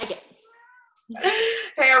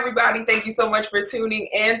Hey, everybody. Thank you so much for tuning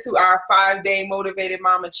in to our 5-day Motivated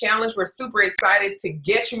Mama Challenge. We're super excited to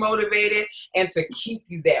get you motivated and to keep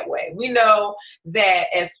you that way. We know that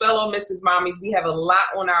as fellow Mrs. Mommies, we have a lot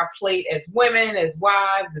on our plate as women, as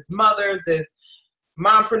wives, as mothers, as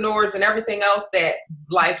mompreneurs, and everything else that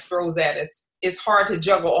life throws at us. It's hard to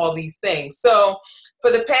juggle all these things. So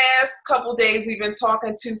for the past couple days, we've been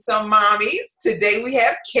talking to some mommies. Today we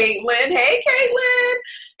have Caitlin. Hey, Caitlin.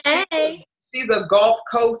 Hey. She's a Gulf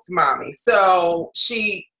Coast mommy. So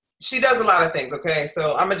she does a lot of things, okay?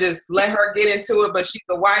 So I'm going to just let her get into it. But she's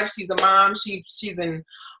a wife. She's a mom. She's an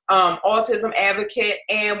autism advocate.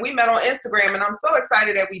 And we met on Instagram, and I'm so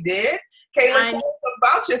excited that we did. Caitlin, tell us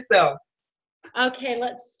about yourself. Okay,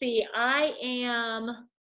 let's see. I am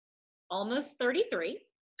almost 33.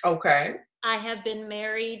 Okay. I have been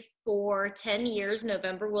married for 10 years.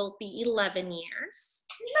 November will be 11 years.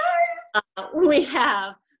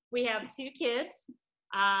 Nice. We have 2 kids.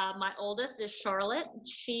 My oldest is Charlotte.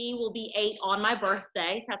 She will be 8 on my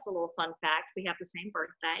birthday. That's a little fun fact. We have the same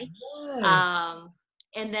birthday. Yeah.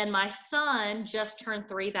 And then my son just turned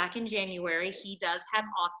 3 back in January. He does have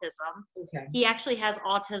autism. Okay. He actually has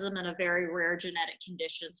autism in a very rare genetic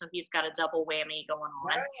condition, so he's got a double whammy going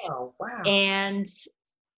on. Wow. And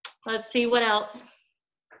let's see what else.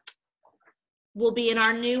 We'll be in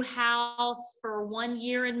our new house for 1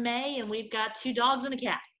 year in May, and we've got 2 dogs and a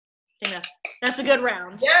cat. I think that's a good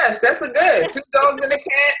round. Yes, that's a good. 2 dogs and a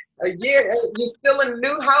cat. A year. You're still in a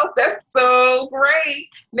new house. That's so great.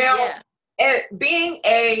 Now, being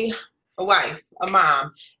a wife, a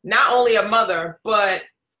mom, not only a mother, but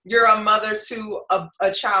you're a mother to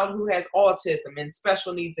a child who has autism and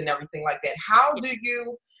special needs and everything like that. How do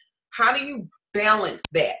you balance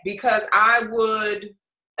that? Because I would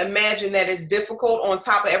imagine that it's difficult on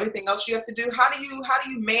top of everything else you have to do. How do you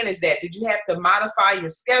manage that? Did you have to modify your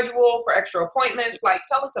schedule for extra appointments? Like,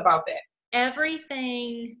 tell us about that.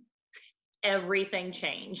 Everything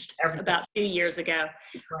changed about 2 years ago.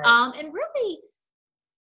 Right. And really,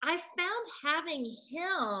 I found having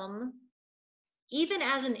him, even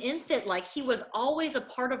as an infant, like he was always a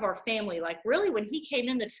part of our family. Like really, when he came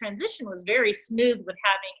in, the transition was very smooth with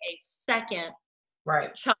having a second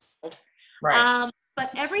child. Right. But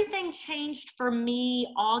everything changed for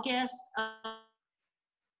me August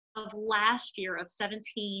of last year, of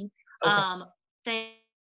 17. Okay.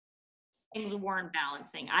 Things weren't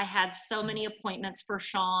balancing. I had so many appointments for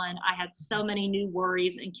Sean. I had so many new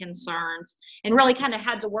worries and concerns, and really kind of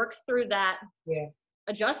had to work through that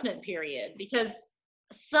adjustment period, because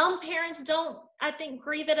some parents don't, I think,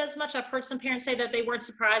 grieve it as much. I've heard some parents say that they weren't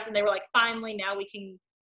surprised and they were like, finally, now we can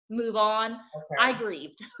move on. Okay. I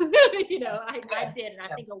grieved. I did, and I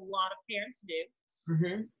think a lot of parents do.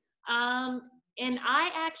 Mm-hmm. And I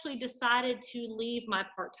actually decided to leave my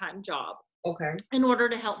part-time job. Okay. In order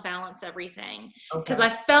to help balance everything. Because I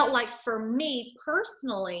felt like for me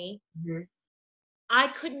personally, I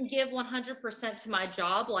couldn't give 100% to my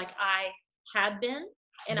job like I had been,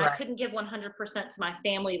 and I couldn't give 100% to my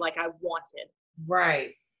family like I wanted.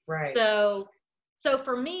 Right. So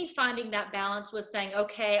for me, finding that balance was saying,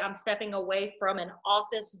 okay, I'm stepping away from an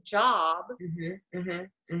office job.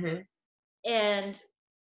 And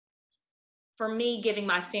for me, giving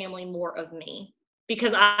my family more of me.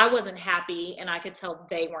 Because I wasn't happy, and I could tell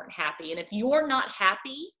they weren't happy. And if you're not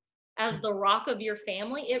happy as the rock of your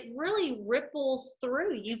family, it really ripples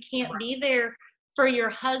through. You can't be there for your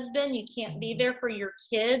husband. You can't be there for your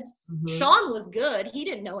kids. Sean was good. He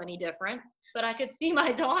didn't know any different. But I could see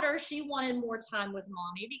my daughter, she wanted more time with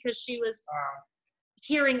mommy because she was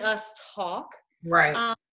hearing us talk.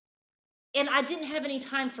 Right. And I didn't have any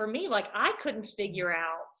time for me. Like, I couldn't figure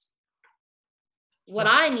out what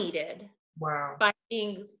I needed. Wow. By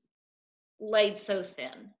being laid so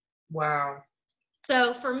thin. Wow.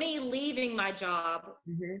 So for me, leaving my job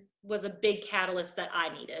was a big catalyst that I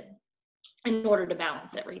needed in order to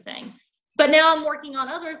balance everything. But now I'm working on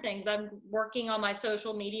other things. I'm working on my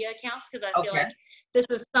social media accounts because I feel like this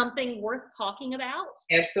is something worth talking about.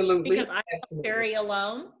 Absolutely. Because I felt very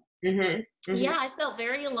alone. Yeah, I felt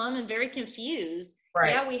very alone and very confused.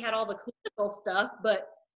 Right. Yeah, we had all the clinical stuff, but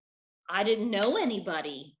I didn't know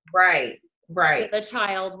anybody. Right. With a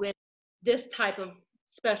child with this type of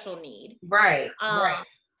special need. Right.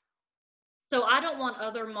 So I don't want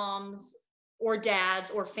other moms or dads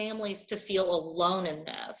or families to feel alone in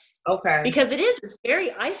this. Okay. Because it's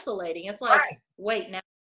very isolating. It's like, wait, now.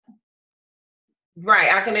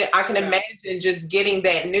 Right. I can imagine just getting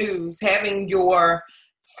that news, having your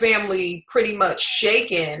family pretty much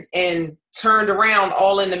shaken and turned around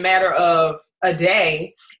all in the matter of a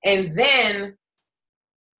day, and then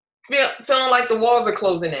feeling like the walls are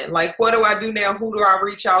closing in. Like, what do I do now? Who do I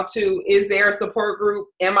reach out to? Is there a support group?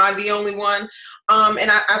 Am I the only one?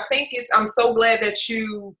 And I think I'm so glad that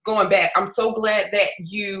I'm so glad that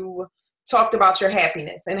you talked about your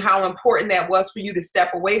happiness and how important that was for you to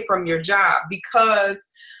step away from your job, because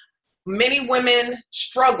many women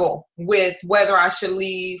struggle with whether I should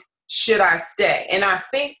leave, should I stay? And I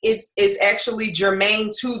think it's actually germane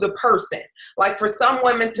to the person. Like, for some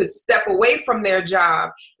women to step away from their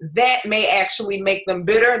job, that may actually make them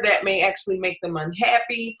bitter. That may actually make them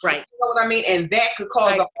unhappy. Right. You know what I mean? And that could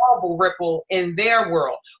cause a horrible ripple in their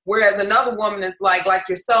world. Whereas another woman is like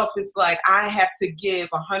yourself, it's like, I have to give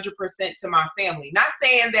 100% to my family. Not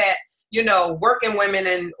saying that, working women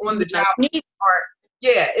and on the job part.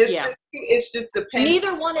 Yeah, it's just depends.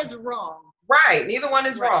 Neither one is wrong. Right. Neither one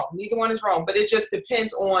is wrong. Neither one is wrong. But it just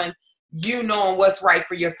depends on you knowing what's right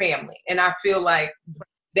for your family. And I feel like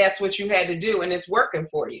that's what you had to do, and it's working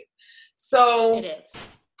for you. So it is.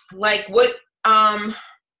 Like, what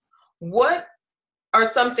are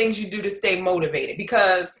some things you do to stay motivated?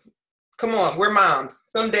 Because come on, we're moms.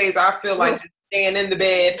 Some days I feel like just staying in the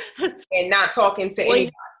bed and not talking to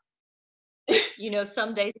anybody.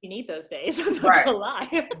 Some days you need those days. I'm not right. gonna lie.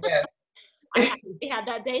 Yes. I had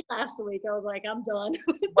that day last week. I was like, I'm done.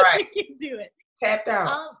 Right. I can't do it. Tapped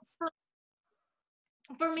out.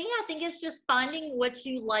 For me, I think it's just finding what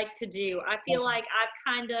you like to do. I feel like I've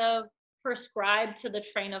kind of prescribed to the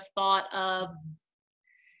train of thought of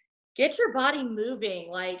get your body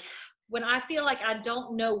moving. Like, when I feel like I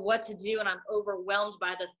don't know what to do and I'm overwhelmed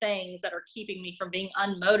by the things that are keeping me from being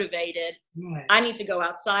unmotivated, I need to go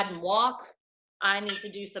outside and walk. I need to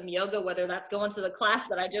do some yoga, whether that's going to the class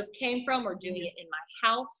that I just came from or doing it in my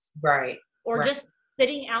house. Right. Or just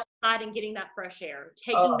sitting outside and getting that fresh air,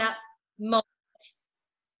 taking that moment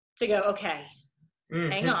to go, okay,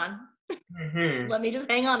 hang on. Let me just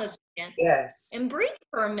hang on a second. Yes. And breathe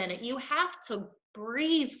for a minute. You have to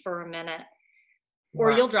breathe for a minute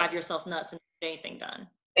or you'll drive yourself nuts and get anything done.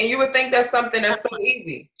 And you would think that's something that's so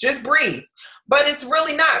easy. Just breathe. But it's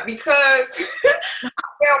really not, because I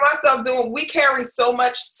found myself we carry so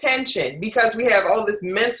much tension because we have all this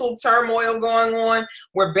mental turmoil going on.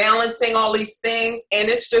 We're balancing all these things. And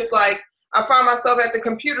it's just like, I find myself at the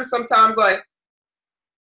computer sometimes like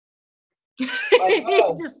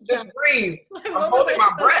oh, just breathe. I'm holding my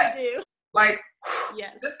breath. Like,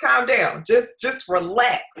 just calm down. Just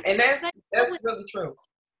relax. And that's really true.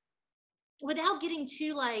 Without getting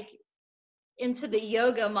too into the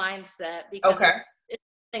yoga mindset, because it's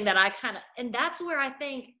something that I and that's where I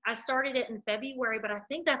think I started it in February, but I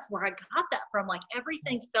think that's where I got that from. Like,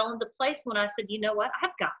 everything fell into place when I said, you know what,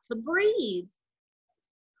 I've got to breathe.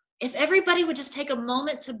 If everybody would just take a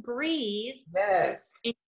moment to breathe. Yes.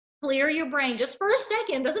 And clear your brain just for a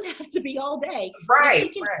second, doesn't have to be all day. Right.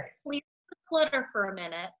 If you can clear the clutter for a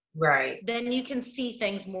minute. Right. Then you can see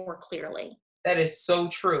things more clearly. That is so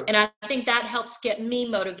true. And I think that helps get me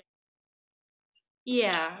motivated.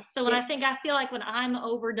 Yeah. So when I feel like when I'm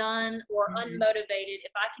overdone or unmotivated,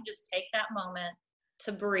 if I can just take that moment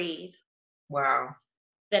to breathe. Wow.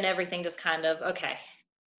 Then everything just kind of, okay,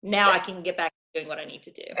 now I can get back to doing what I need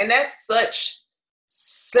to do. And that's such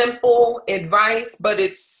simple advice, but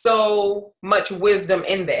it's so much wisdom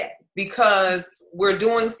in that, because we're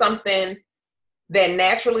doing something that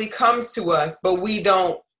naturally comes to us, but we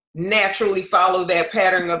don't naturally follow that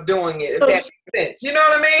pattern of doing it, if that makes sense. You know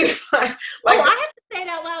what I mean? I have to say it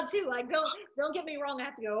out loud too. Like, don't get me wrong. I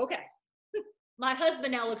have to go, okay. My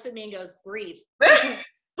husband now looks at me and goes, breathe.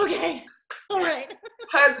 Okay. All right.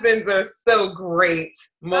 Husbands are so great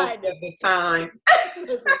most of the time.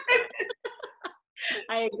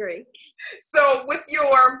 I agree. So with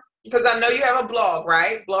because I know you have a blog,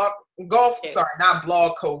 right?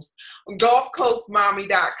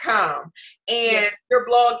 golfcoastmommy.com. And your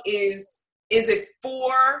blog is it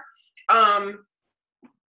for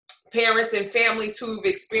parents and families who've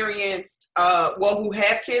experienced, who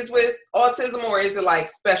have kids with autism, or is it like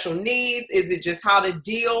special needs? Is it just how to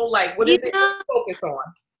deal? Like, what is it you focus on?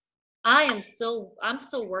 I'm still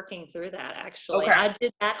working through that, actually. Okay. I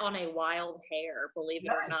did that on a wild hair, believe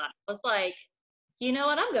it or not. I was like, you know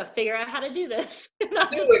what? I'm going to figure out how to do this. And I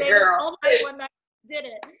do it, girl. All night one night did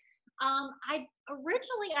it. I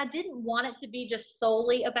didn't want it to be just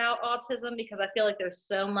solely about autism, because I feel like there's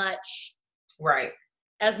so much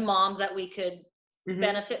as moms that we could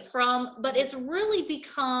benefit from. But it's really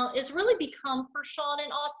become for Sean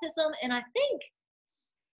and autism. And I think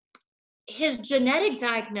his genetic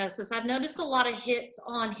diagnosis, I've noticed a lot of hits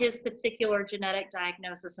on his particular genetic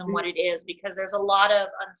diagnosis and what it is, because there's a lot of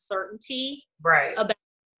uncertainty about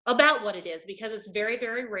about what it is, because it's very,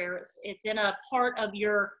 very rare. It's in a part of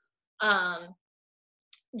your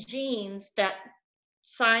genes that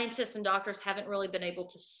scientists and doctors haven't really been able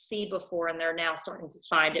to see before, and they're now starting to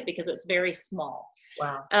find it because it's very small.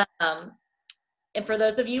 Wow. And for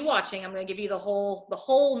those of you watching, I'm going to give you the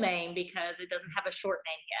whole name because it doesn't have a short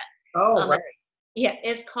name yet. Oh, right. Yeah,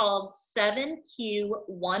 it's called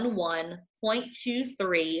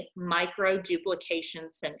 7q11.23 microduplication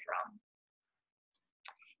syndrome.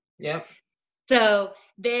 Yep. So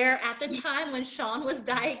there, at the time when Sean was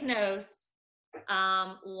diagnosed,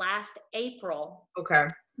 last April, okay,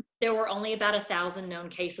 there were only about 1,000 known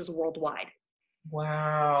cases worldwide.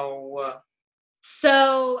 Wow.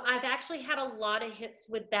 So I've actually had a lot of hits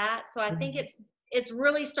with that. So I think it's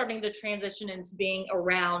really starting to transition into being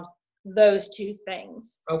around those two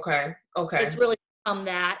things. Okay. It's really become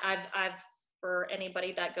that. I've for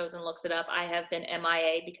anybody that goes and looks it up, I have been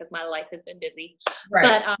MIA because my life has been busy.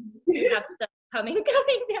 Right. But we have stuff coming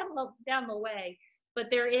down the way. But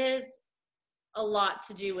there is a lot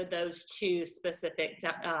to do with those two specific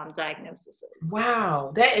diagnoses.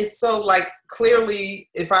 Wow, that is so, like, clearly,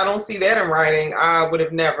 if I don't see that in writing, I would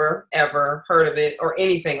have never, ever heard of it or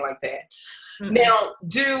anything like that. Mm-hmm. Now,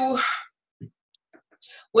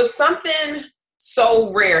 with something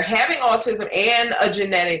so rare, having autism and a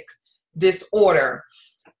genetic disorder,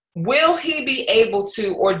 will he be able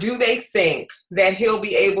to, or do they think that he'll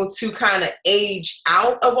be able to kind of age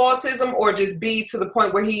out of autism, or just be to the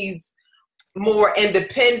point where he's more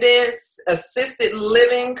independence, assisted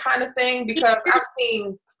living kind of thing? Because I've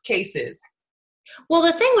seen cases. Well,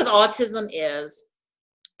 the thing with autism is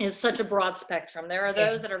such a broad spectrum. There are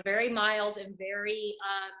those that are very mild and very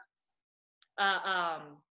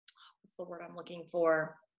what's the word I'm looking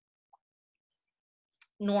for?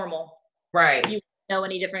 Normal. Right. You don't know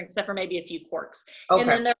any different except for maybe a few quirks. Okay. And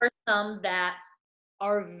then there are some that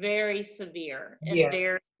are very severe and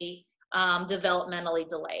very developmentally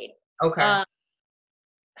delayed. Okay.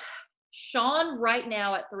 Sean right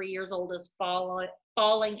now at 3 years old is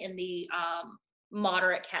falling in the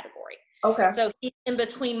moderate category. Okay. So he's in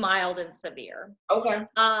between mild and severe. Okay.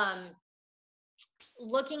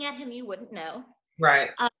 Looking at him, you wouldn't know. Right.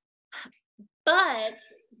 But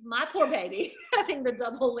my poor baby, having the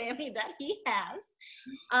double whammy that he has,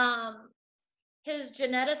 his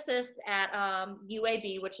geneticist at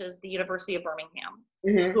UAB, which is the University of Birmingham,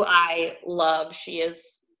 mm-hmm. who I love, she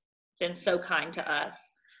has been so kind to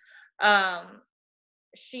us.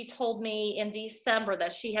 She told me in December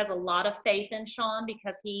that she has a lot of faith in Sean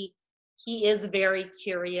because he is very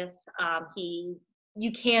curious.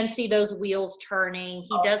 You can see those wheels turning.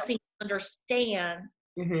 He does seem to understand.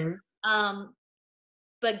 Mm-hmm.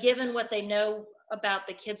 But given what they know about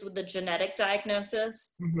the kids with the genetic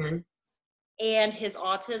diagnosis mm-hmm. and his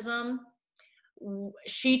autism,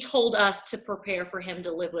 she told us to prepare for him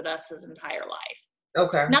to live with us his entire life.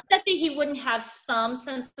 Okay. Not that he wouldn't have some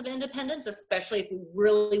sense of independence, especially if we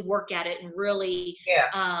really work at it and really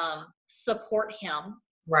support him.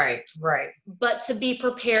 Right. But to be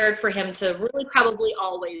prepared for him to really probably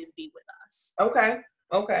always be with us. Okay.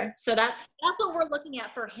 So that's what we're looking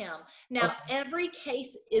at for him. Now, every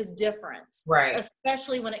case is different. Right.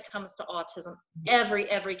 Especially when it comes to autism.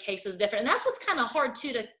 Every case is different. And that's what's kind of hard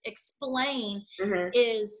too to explain mm-hmm.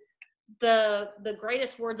 is the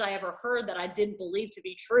greatest words I ever heard that I didn't believe to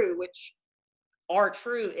be true, which are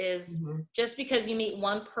true, is mm-hmm. just because you meet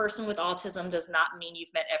one person with autism does not mean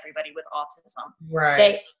you've met everybody with autism. Right.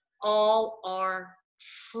 They all are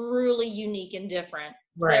truly unique and different.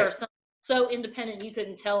 Right. There are some so independent you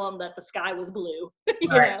couldn't tell them that the sky was blue. you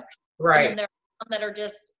right. know? Right. And there are some that are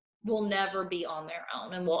just will never be on their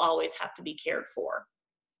own and will always have to be cared for.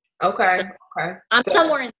 Okay. I'm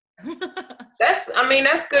somewhere in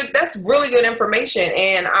That's good. That's really good information.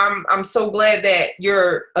 And I'm so glad that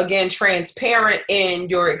you're, again, transparent in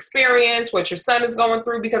your experience, what your son is going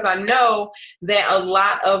through, because I know that a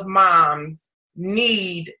lot of moms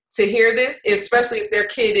need to hear this, especially if their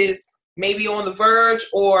kid is maybe on the verge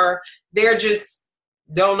or they're just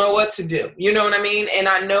don't know what to do. You know what I mean? And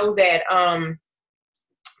I know that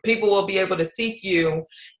people will be able to seek you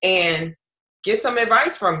and get some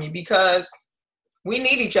advice from you, because we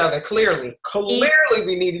need each other. Clearly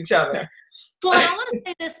we need each other. Well, I want to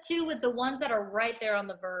say this too with the ones that are right there on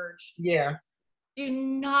the verge. Yeah. Do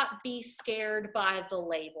not be scared by the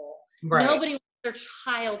label. Right. Nobody wants their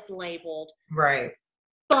child labeled. Right.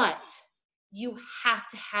 But you have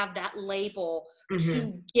to have that label mm-hmm.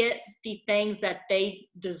 to get the things that they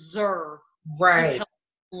deserve right. to help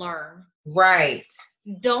learn. Right.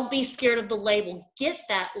 Don't be scared of the label. Get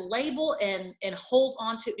that label and hold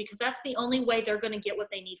on to it, because that's the only way they're going to get what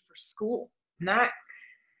they need for school.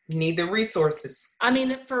 Need the resources. I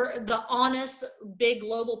mean, for the honest, big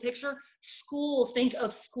global picture, think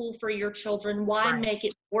of school for your children. Why make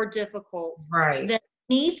it more difficult than it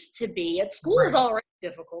needs to be? At school is already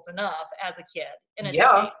difficult enough as a kid. And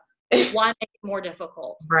it's why make it more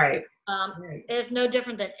difficult? It's no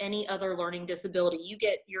different than any other learning disability. You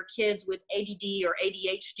get your kids with ADD or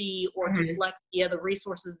ADHD or dyslexia, the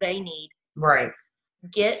resources they need.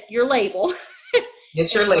 Get your label.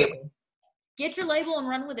 Get your label. Get your label and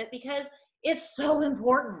run with it, because it's so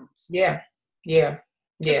important. Yeah.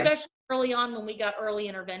 Especially early on when we got early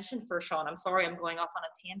intervention for Sean. I'm sorry, I'm going off on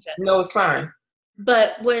a tangent. No, it's fine.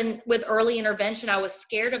 But with early intervention, I was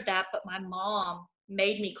scared of that, but my mom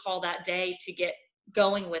made me call that day to get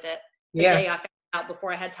going with it. The day I found out,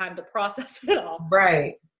 before I had time to process it all.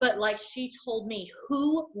 But like she told me,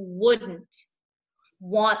 who wouldn't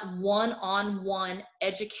want one-on-one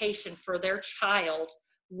education for their child,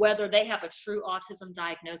 whether they have a true autism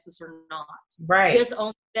diagnosis or not? This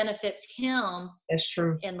only benefits him. That's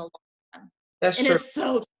true. In the long run. That's true. It's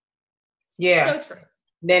so true. Yeah. So true.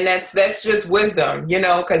 Then that's just wisdom,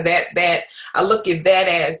 because that I look at that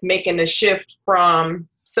as making a shift from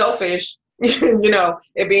selfish,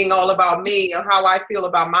 it being all about me and how I feel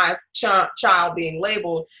about my child being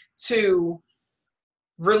labeled, to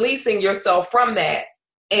releasing yourself from that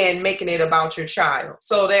and making it about your child.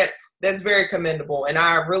 So that's very commendable. And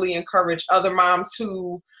I really encourage other moms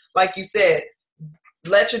who, like you said,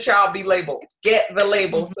 let your child be labeled. Get the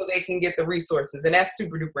label so they can get the resources. And that's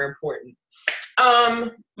super duper important.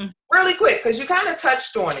 Really quick, because you kind of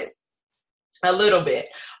touched on it a little bit,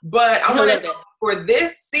 but I want to know, for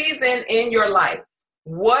this season in your life,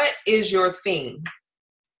 what is your theme?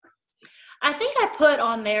 I think I put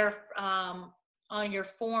on there, on your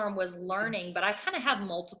form, was learning, but I kind of have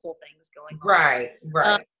multiple things going on.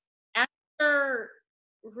 Right. After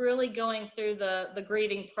really going through the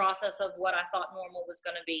grieving process of what I thought normal was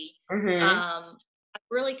going to be, I've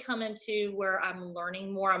really come into where I'm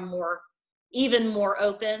learning more. I'm even more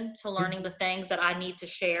open to learning the things that I need to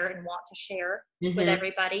share and want to share with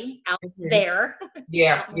everybody out there.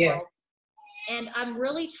 Yeah. World. And I'm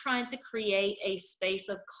really trying to create a space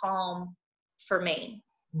of calm for me.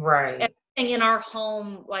 Right. Everything in our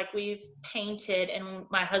home, like we've painted, and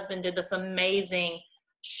my husband did this amazing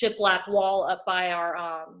shiplap wall up by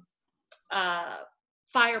our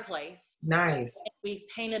fireplace. Nice. And we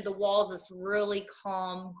painted the walls this really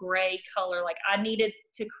calm gray color. Like, I needed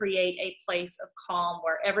to create a place of calm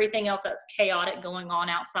where everything else that's chaotic going on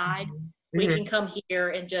outside, we can come here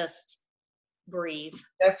and just breathe.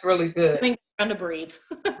 That's really good. Trying to breathe.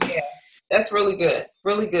 Yeah, that's really good.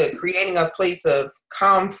 Really good. Creating a place of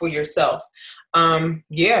calm for yourself.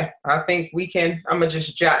 Yeah, I think I'm going to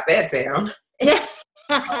just jot that down.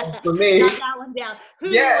 For me. Jot that one down. Who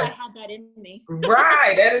knew I had that in me?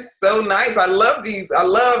 Right. That is so nice. I love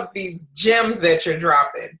these gems that you're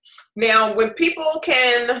dropping. Now, when people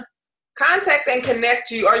can contact and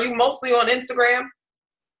connect you, are you mostly on Instagram?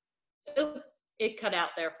 It cut out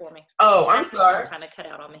there for me. Oh, I'm sorry. Time it cut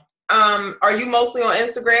out on me. Are you mostly on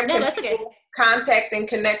Instagram? No, that's okay. Contact and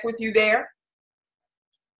connect with you there?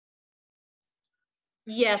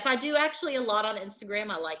 Yes, I do actually a lot on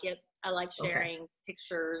Instagram. I like it. I like sharing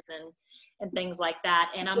pictures and things like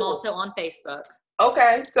that. And I'm also on Facebook.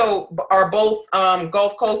 Okay. So are both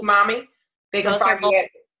Gulf Coast Mommy? They can find you at...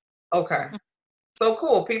 Okay. So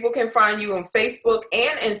cool. People can find you on Facebook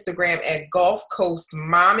and Instagram at Gulf Coast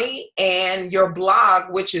Mommy, and your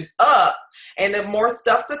blog, which is up, and then more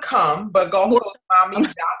stuff to come, but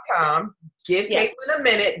gulfcoastmommy.com. Give Caitlin a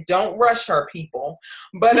minute. Don't rush her, people.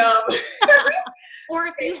 But or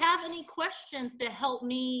if you have any questions to help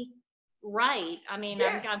me write, I mean,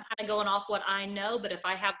 I'm kind of going off what I know, but if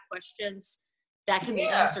I have questions that can be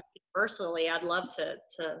answered universally, I'd love to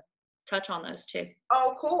touch on those too.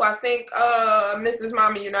 Oh, cool. I think Mrs.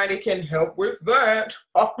 Mommy United can help with that.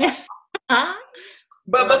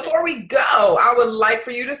 But before we go, I would like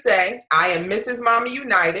for you to say, I am Mrs. Mommy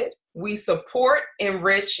United. We support,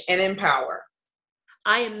 enrich, and empower.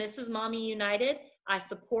 I am Mrs. Mommy United. I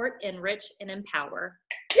support, enrich, and empower.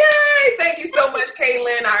 Yay! Thank you so much,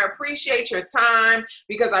 Caitlin. I appreciate your time,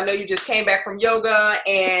 because I know you just came back from yoga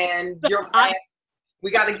and we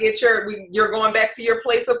got to get you're going back to your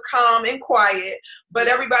place of calm and quiet. But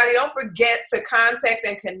everybody, don't forget to contact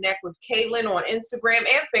and connect with Caitlin on Instagram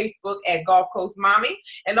and Facebook at Gulf Coast Mommy,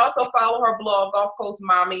 and also follow her blog,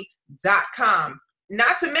 gulfcoastmommy.com.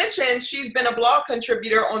 Not to mention, she's been a blog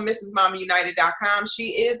contributor on MrsMommyUnited.com.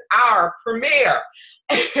 She is our premier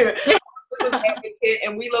advocate,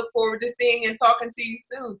 and we look forward to seeing and talking to you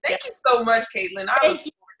soon. Thank you so much, Caitlin. I look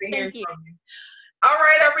forward to hearing from you. All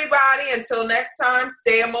right, everybody. Until next time,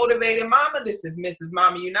 stay a motivated mama. This is Mrs.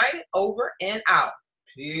 Mama United, over and out.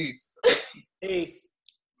 Peace. Peace.